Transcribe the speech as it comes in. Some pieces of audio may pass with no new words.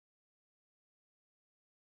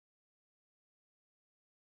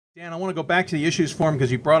Dan, I want to go back to the issues forum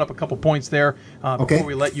because you brought up a couple points there Okay. before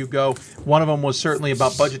we let you go. One of them was certainly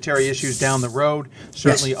about budgetary issues down the road,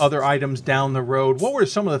 certainly Yes. other items down the road. What were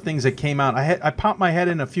some of the things that came out? I popped my head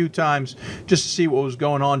in a few times just to see what was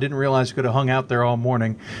going on. Didn't realize I could have hung out there all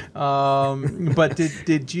morning. But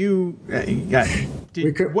did you?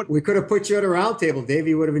 We could have put you at a round table, Dave.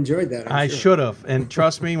 You would have enjoyed that. I should have. And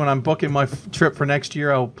trust me, when I'm booking my trip for next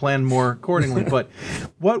year, I'll plan more accordingly. But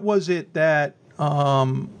what was it that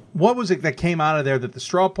came out of there that the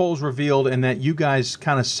straw polls revealed and that you guys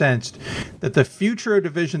kind of sensed that the future of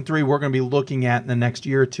Division III we're going to be looking at in the next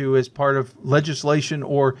year or two as part of legislation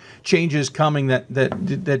or changes coming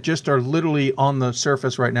that just are literally on the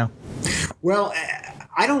surface right now? Well,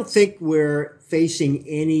 I don't think we're facing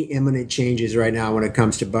any imminent changes right now when it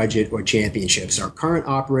comes to budget or championships. Our current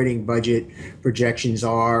operating budget projections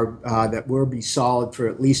are that we'll be solid for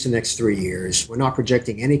at least the next 3 years. We're not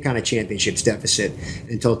projecting any kind of championships deficit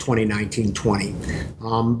until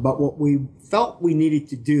 2019-20. But what we felt we needed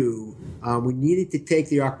to do, we needed to take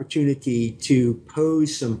the opportunity to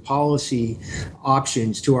pose some policy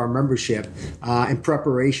options to our membership in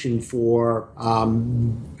preparation for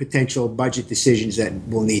potential budget decisions that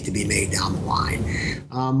will need to be made down the line.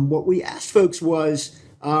 What we asked folks was,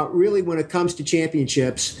 really, when it comes to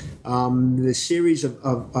championships, the series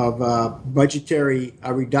of budgetary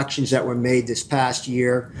reductions that were made this past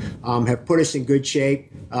year have put us in good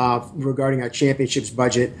shape regarding our championships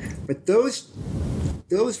budget. But those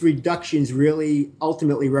reductions really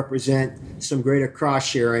ultimately represent some greater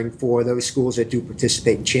cross-sharing for those schools that do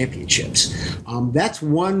participate in championships. That's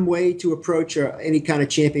one way to approach any kind of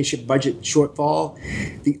championship budget shortfall.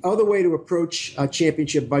 The other way to approach a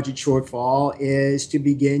championship budget shortfall is to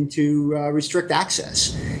begin to restrict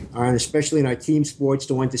access. And especially in our team sports,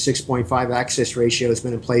 the 1 to 6.5 access ratio has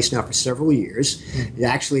been in place now for several years. It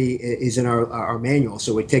actually is in our manual,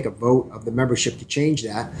 so we take a vote of the membership to change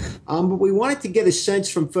that. But we wanted to get a sense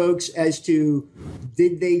from folks as to,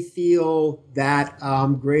 did they feel that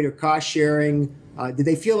greater cost sharing, did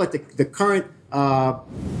they feel that the current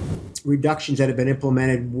reductions that have been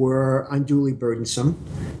implemented were unduly burdensome?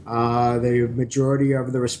 The majority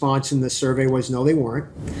of the response in the survey was no, they weren't.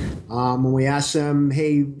 When we asked them,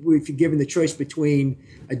 hey, if you're given the choice between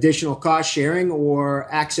additional cost sharing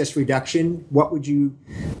or access reduction, what would you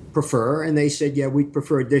prefer? And they said, yeah, we'd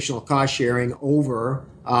prefer additional cost sharing over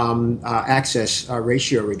access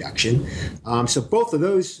ratio reduction. So both of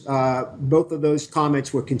those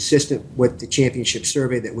comments were consistent with the championship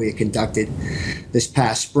survey that we had conducted this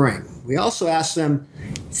past spring. We also asked them,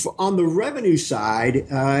 on the revenue side,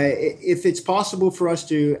 if it's possible for us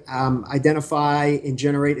to identify and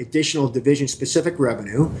generate additional division-specific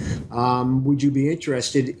revenue, would you be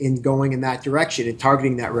interested in going in that direction and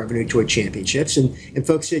targeting that revenue toward championships? And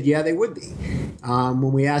folks said, yeah, they would be.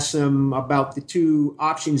 When we asked them about the two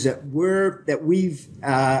options that we've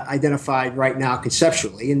identified right now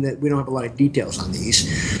conceptually, and that we don't have a lot of details on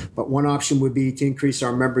these, but one option would be to increase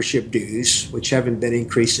our membership dues, which haven't been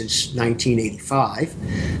increased since 1985.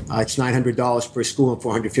 It's $900 per school and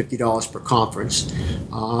 $450 per conference.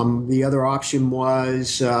 The other option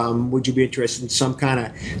was, would you be interested in some kind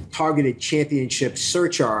of targeted championship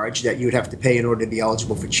surcharge that you would have to pay in order to be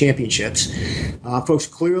eligible for championships? Folks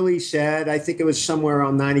clearly said, I think it was somewhere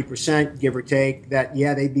around 90%, give or take, that,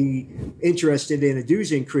 yeah, they'd be interested in a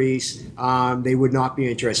dues increase. They would not be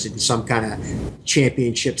interested in some kind of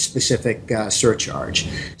championship-specific surcharge.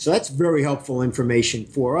 So that's very helpful information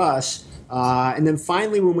for us. And then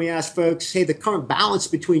finally, when we ask folks, hey, the current balance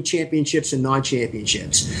between championships and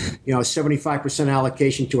non-championships, 75%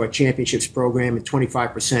 allocation to our championships program and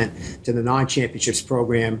 25% to the non-championships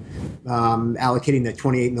program, allocating that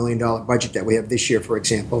 $28 million budget that we have this year, for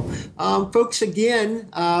example. Folks, again,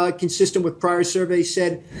 consistent with prior surveys,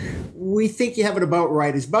 said, we think you have it about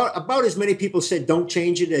right. It's about as many people said don't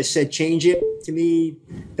change it as said change it. To me,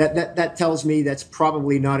 that tells me that's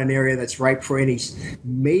probably not an area that's ripe for any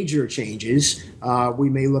major changes. We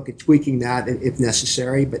may look at tweaking that if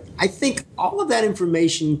necessary, but I think all of that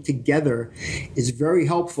information together is very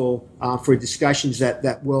helpful for discussions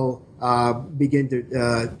that will begin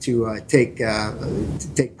to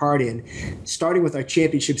take part in, starting with our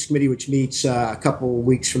championships committee, which meets a couple of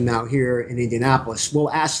weeks from now here in Indianapolis.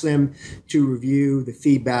 We'll ask them to review the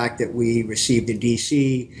feedback that we received in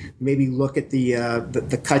DC, maybe look at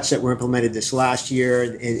the cuts that were implemented this last year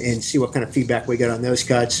and see what kind of feedback we get on those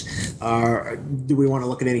cuts. Do we want to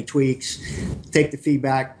look at any tweaks? Take the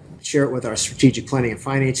feedback, share it with our Strategic Planning and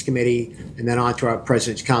Finance Committee, and then on to our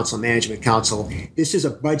President's Council and Management Council. This is a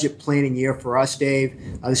budget planning year for us, Dave.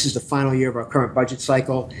 This is the final year of our current budget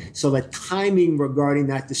cycle. So the timing regarding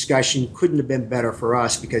that discussion couldn't have been better for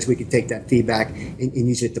us, because we could take that feedback and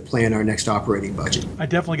use it to plan our next operating budget. I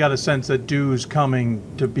definitely got a sense that dues coming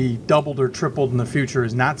to be doubled or tripled in the future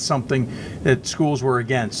is not something that schools were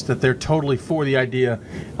against, that they're totally for the idea.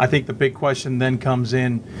 I think the big question then comes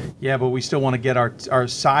in, yeah, but we still want to get our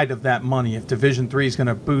side of that money. If Division III is going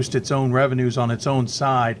to boost its own revenues on its own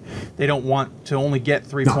side, they don't want to only get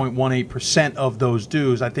 3.18% of those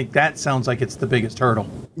dues. I think that sounds like it's the biggest hurdle.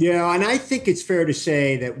 Yeah, and I think it's fair to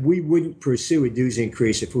say that we wouldn't pursue a dues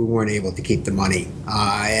increase if we weren't able to keep the money.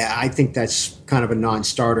 I think that's kind of a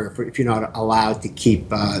non-starter if you're not allowed to keep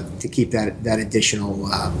that additional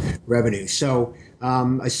revenue. So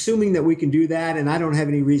assuming that we can do that, and I don't have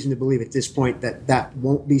any reason to believe at this point that that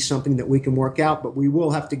won't be something that we can work out, but we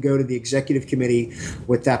will have to go to the executive committee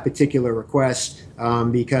with that particular request,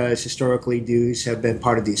 because historically dues have been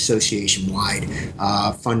part of the association-wide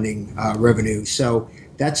funding revenue. So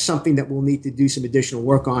that's something that we'll need to do some additional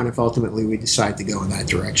work on if ultimately we decide to go in that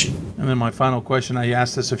direction. And then my final question, I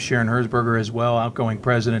asked this of Sharon Herzberger as well, outgoing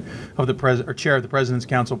president of the chair of the President's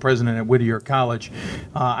Council, president at Whittier College.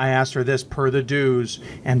 I asked her this: per the dues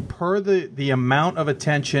and per the amount of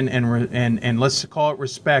attention and let's call it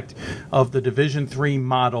respect of the Division III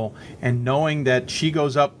model, and knowing that she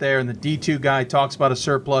goes up there and the D2 guy talks about a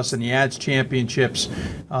surplus and he adds to the championships,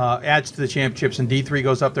 and D3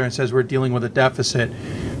 goes up there and says we're dealing with a deficit.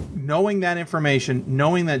 Knowing that information,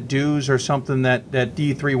 knowing that dues are something that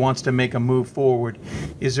D3 wants to make a move forward,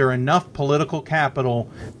 is there enough political capital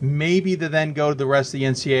maybe to then go to the rest of the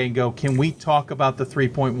NCAA and go, can we talk about the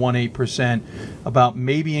 3.18%, about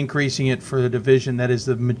maybe increasing it for the division that is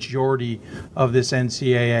the majority of this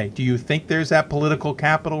NCAA? Do you think there's that political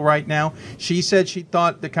capital right now? She said she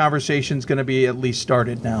thought the conversation's going to be at least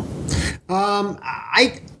started now.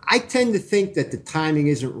 I tend to think that the timing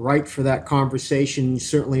isn't right for that conversation,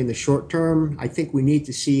 certainly in the short term. I think we need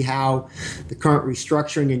to see how the current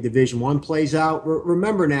restructuring in Division I plays out.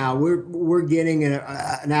 Remember now, we're getting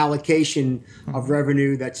an allocation of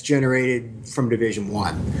revenue that's generated from Division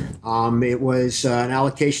I. It was an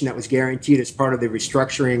allocation that was guaranteed as part of the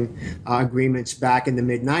restructuring agreements back in the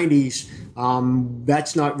mid-90s.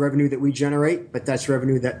 That's not revenue that we generate, but that's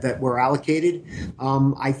revenue that we're allocated.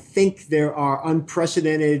 I think there are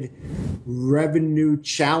unprecedented revenue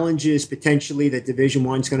challenges potentially that Division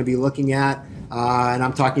I is going to be looking at, and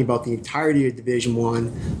I'm talking about the entirety of Division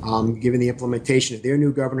I, given the implementation of their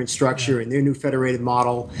new governance structure and their new federated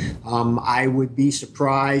model. I would be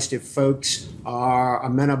surprised if folks are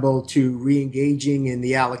amenable to re-engaging in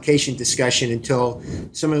the allocation discussion until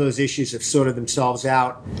some of those issues have sorted themselves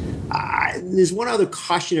out. There's one other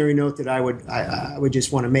cautionary note that I would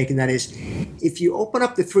just want to make, and that is, if you open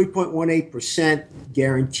up the 3.18%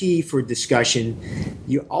 guarantee for discussion,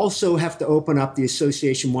 you also have to open up the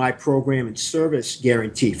association-wide program and service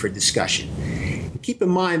guarantee for discussion. And keep in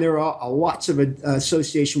mind, there are lots of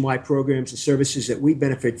association-wide programs and services that we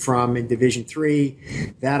benefit from in Division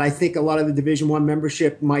III that I think a lot of the Division I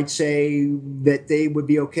membership might say that they would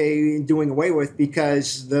be okay in doing away with,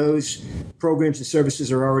 because those programs and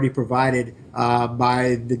services are already provided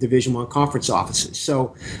by the Division I conference offices.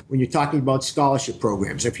 So when you're talking about scholarship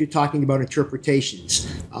programs, if you're talking about interpretations,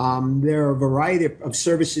 there are a variety of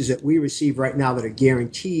services that we receive right now that are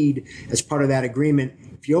guaranteed as part of that agreement.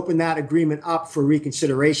 If you open that agreement up for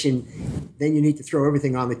reconsideration, then you need to throw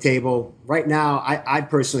everything on the table. Right now, I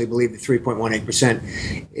personally believe the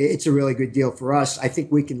 3.18%, it's a really good deal for us. I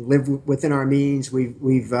think we can live within our means.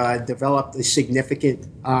 We've developed a significant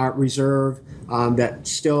reserve that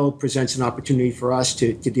still presents an opportunity for us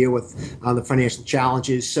to deal with the financial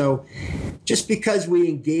challenges. So just because we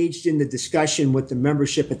engaged in the discussion with the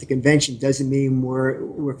membership at the convention doesn't mean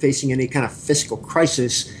we're facing any kind of fiscal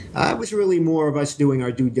crisis. It was really more of us doing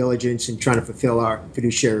our due diligence and trying to fulfill our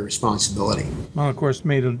fiduciary responsibility. Well, of course,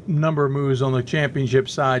 made a number of moves on the championship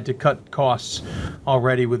side to cut costs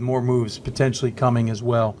already, with more moves potentially coming as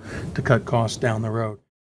well to cut costs down the road.